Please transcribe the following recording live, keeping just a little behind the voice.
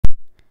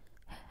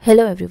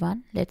Hello everyone,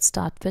 let's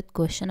start with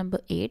question number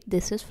 8.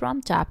 This is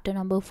from chapter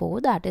number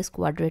 4, that is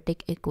quadratic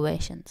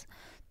equations.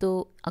 तो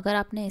अगर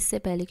आपने इससे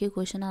पहले के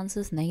क्वेश्चन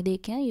आंसर्स नहीं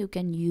देखे हैं, you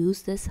can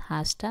use this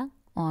hashtag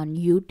on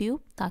YouTube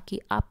ताकि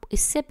आप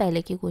इससे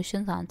पहले के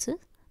क्वेश्चन आंसर्स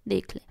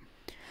देख लें.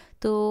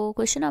 तो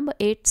question number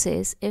 8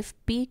 says if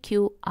P,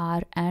 Q,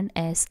 R and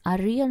S are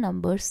real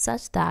numbers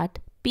such that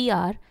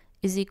PR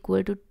is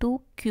equal to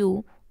 2Q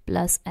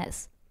plus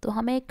S. तो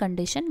हमें एक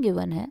कंडीशन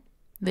गिवन है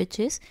विच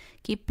इज़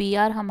कि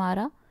PR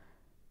हमारा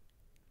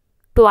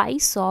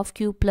twice of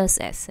q plus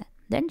s है.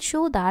 Then show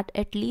that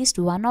at least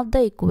one of the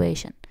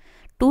equation,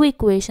 two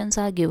equations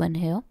are given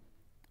here,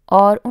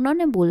 और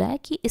उन्होंने बोला है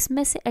कि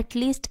इसमें से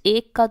एटलीस्ट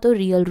एक का तो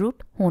रियल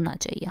रूट होना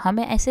चाहिए.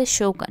 हमें ऐसे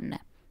शो करना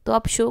है. तो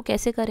आप शो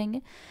कैसे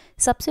करेंगे?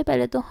 सबसे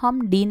पहले तो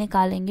हम d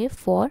निकालेंगे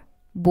for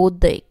both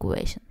the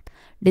equation,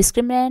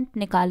 discriminant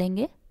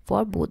निकालेंगे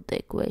for both the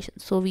equation.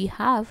 So we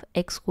have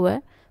x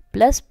square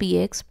plus P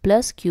x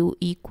plus Q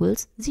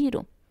equals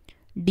 0.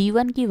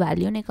 d1 की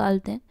वैल्यू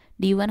निकालते हैं.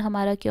 d1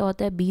 हमारा क्या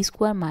होता है? B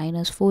square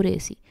minus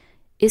 4ac.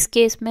 इस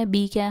केस में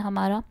b क्या है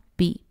हमारा?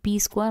 P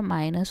square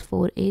minus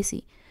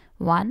 4ac.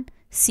 1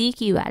 c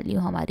की वैल्यू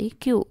हमारी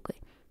q हो गई.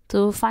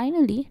 तो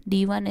finally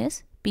d1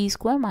 is P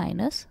square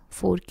minus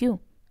 4q.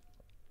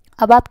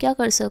 अब आप क्या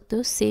कर सकते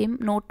हो? सेम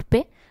नोट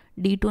पे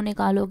d2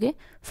 निकालोगे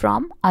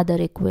from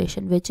other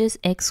equation which is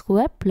x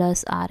square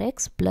plus are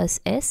x plus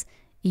S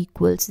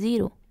equals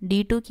 0.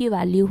 d2 की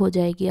वैल्यू हो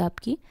जाएगी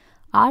आपकी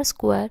are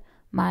square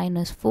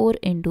minus 4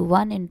 into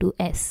 1 into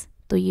S.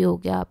 तो ये हो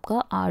गया आपका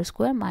आर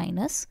स्क्वायर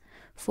माइनस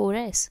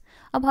 4s.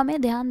 अब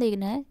हमें ध्यान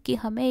देना है कि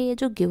हमें ये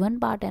जो गिवन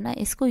पार्ट है ना,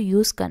 इसको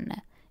यूज़ करना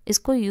है.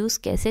 इसको यूज़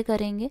कैसे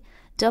करेंगे?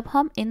 जब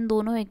हम इन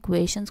दोनों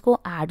इक्वेशंस को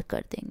ऐड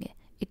कर देंगे,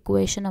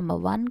 इक्वेशन नंबर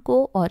 1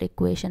 को और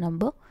इक्वेशन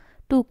नंबर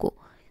 2 को,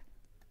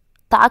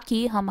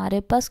 ताकि हमारे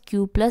पास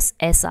q प्लस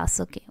एस आ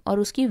सके और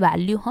उसकी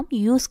वैल्यू हम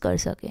यूज़ कर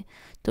सकें.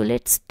 तो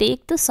let's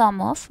take the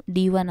some of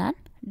d1 and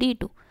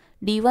d2.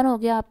 d1 हो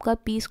गया आपका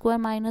P square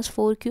minus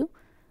 4q,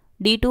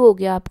 d2 हो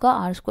गया आपका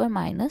आर स्क्वायर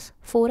माइनस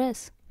 4s.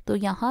 तो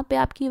यहाँ पे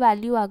आपकी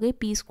वैल्यू आ गई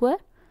P square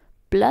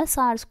plus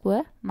are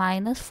square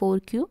minus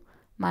 4q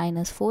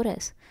minus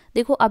 4s.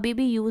 देखो अभी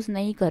भी यूज़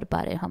नहीं कर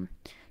पा रहे हम.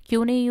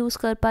 क्यों नहीं यूज़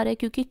कर पा रहे?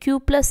 क्योंकि q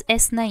प्लस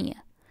एस नहीं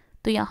है.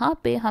 तो यहाँ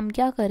पे हम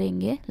क्या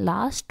करेंगे?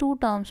 लास्ट टू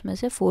टर्म्स में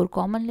से 4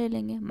 कॉमन ले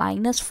लेंगे,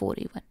 माइनस 4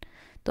 इवन.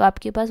 तो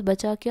आपके पास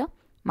बचा क्या?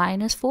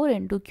 Minus 4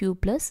 into Q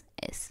plus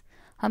S.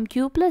 हम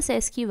q प्लस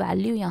एस की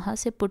वैल्यू यहाँ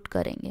से पुट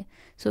करेंगे.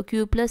 सो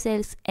q प्लस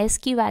एस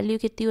की वैल्यू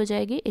कितनी हो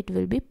जाएगी? It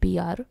will be P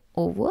R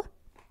over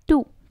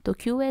 2. तो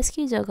क्यू एस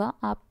की जगह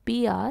आप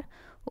पी आर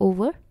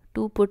ओवर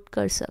 2 पुट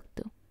कर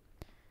सकते हो.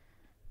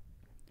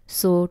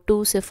 सो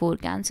 2 से 4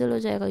 कैंसिल हो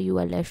जाएगा, you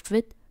are left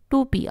with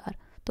 2 P R.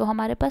 तो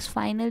हमारे पास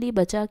फाइनली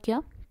बचा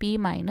क्या? p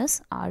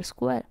minus are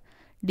square.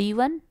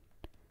 d1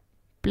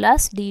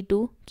 plus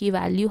d2 की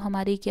वैल्यू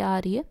हमारी क्या आ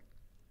रही है?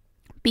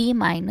 p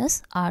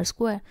minus are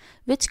square,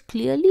 which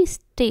clearly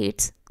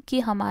states कि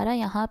हमारा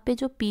यहाँ पे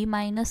जो p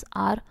minus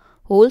are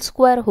whole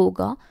square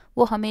होगा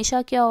वो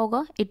हमेशा क्या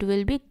होगा? It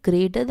will be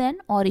greater than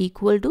और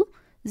इक्वल टू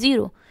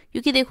 0.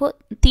 क्योंकि देखो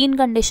 3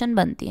 कंडीशन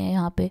बनती हैं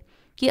यहाँ पे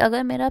कि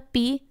अगर मेरा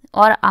p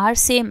और r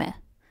सेम है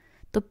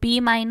तो p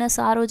माइनस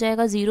आर हो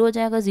जाएगा 0 हो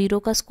जाएगा. 0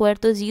 का स्क्वायर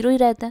तो 0 ही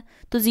रहता है,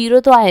 तो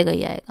 0 तो आएगा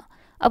ही आएगा.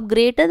 अब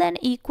ग्रेटर देन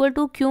इक्वल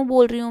टू क्यों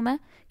बोल रही हूँ मैं?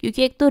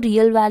 क्योंकि एक तो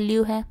रियल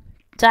वैल्यू है.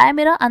 चाहे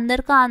मेरा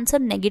अंदर का आंसर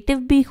नेगेटिव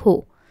भी हो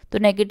तो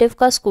नेगेटिव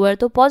का स्क्वायर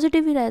तो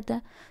पॉजिटिव ही रहता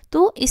है.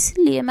 तो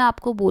इसलिए मैं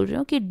आपको बोल रही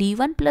हूँ कि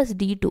d1 प्लस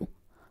d2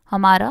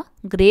 हमारा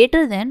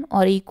ग्रेटर देन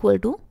और इक्वल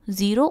टू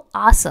 0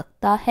 आ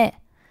सकता है.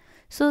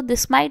 So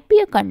this might be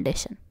a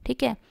condition.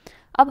 ठीक है.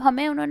 अब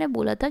हमें उन्होंने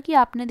बोला था कि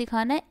आपने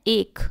दिखाना है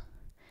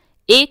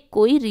एक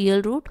कोई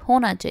रियल रूट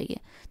होना चाहिए.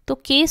 तो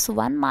केस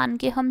 1 मान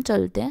के हम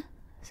चलते हैं.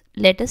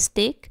 लेट अस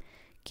टेक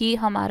कि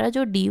हमारा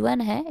जो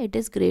d1 है it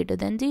is greater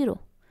than 0.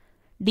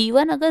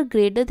 d1 अगर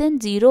ग्रेटर देन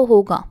 0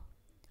 होगा,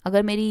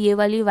 अगर मेरी ये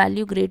वाली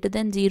वैल्यू ग्रेटर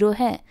देन 0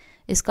 है,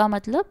 इसका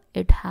मतलब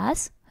it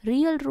has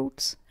real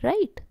roots,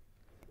 right?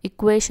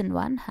 Equation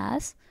 1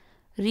 has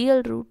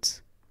real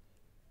roots.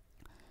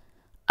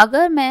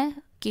 अगर मैं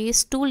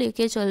केस 2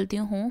 लेके चलती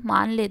हूँ,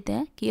 मान लेते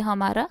हैं कि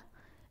हमारा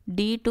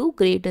d2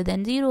 ग्रेटर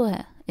देन 0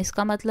 है.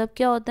 इसका मतलब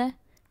क्या होता है?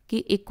 कि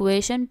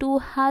इक्वेशन 2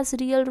 हैज़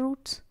रियल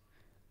रूट्स.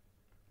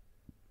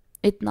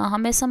 इतना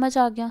हमें समझ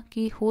आ गया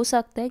कि हो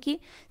सकता है कि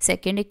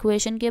सेकेंड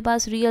इक्वेशन के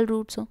पास रियल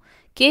रूट्स हो.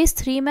 केस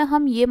 3 में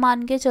हम ये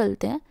मान के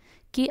चलते हैं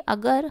कि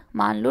अगर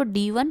मान लो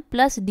d1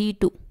 प्लस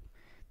d2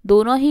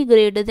 दोनों ही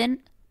ग्रेटर देन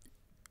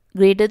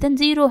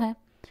 0 है.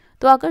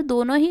 तो अगर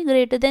दोनों ही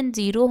ग्रेटर देन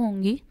 0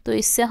 होंगी तो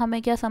इससे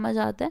हमें क्या समझ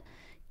आता है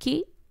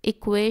कि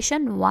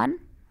इक्वेशन 1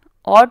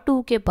 और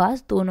 2 के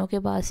पास, दोनों के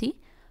पास ही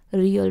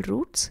रियल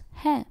रूट्स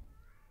हैं.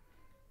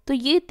 तो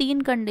ये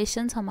 3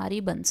 कंडीशंस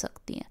हमारी बन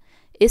सकती हैं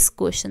इस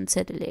क्वेश्चन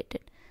से related.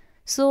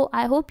 So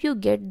I hope you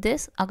get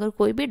this. अगर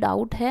कोई भी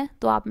डाउट है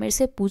तो आप मेरे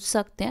से पूछ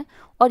सकते हैं.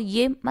 और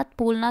ये मत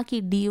भूलना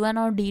कि d1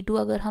 और d2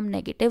 अगर हम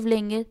नेगेटिव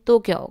लेंगे तो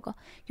क्या होगा,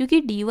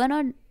 क्योंकि d1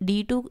 और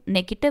d2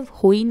 नेगेटिव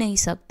हो ही नहीं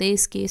सकते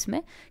इस केस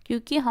में,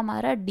 क्योंकि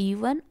हमारा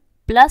d1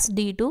 प्लस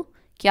d2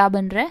 क्या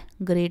बन रहा है,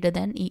 ग्रेटर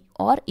देन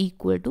और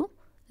equal to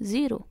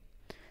 0.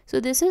 So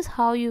this is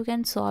how you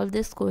can solve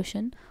this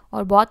question,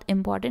 और बहुत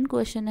इंपॉर्टेंट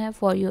क्वेश्चन है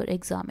for your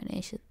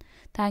examination.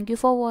 Thank you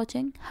for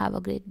watching. Have a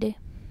great day.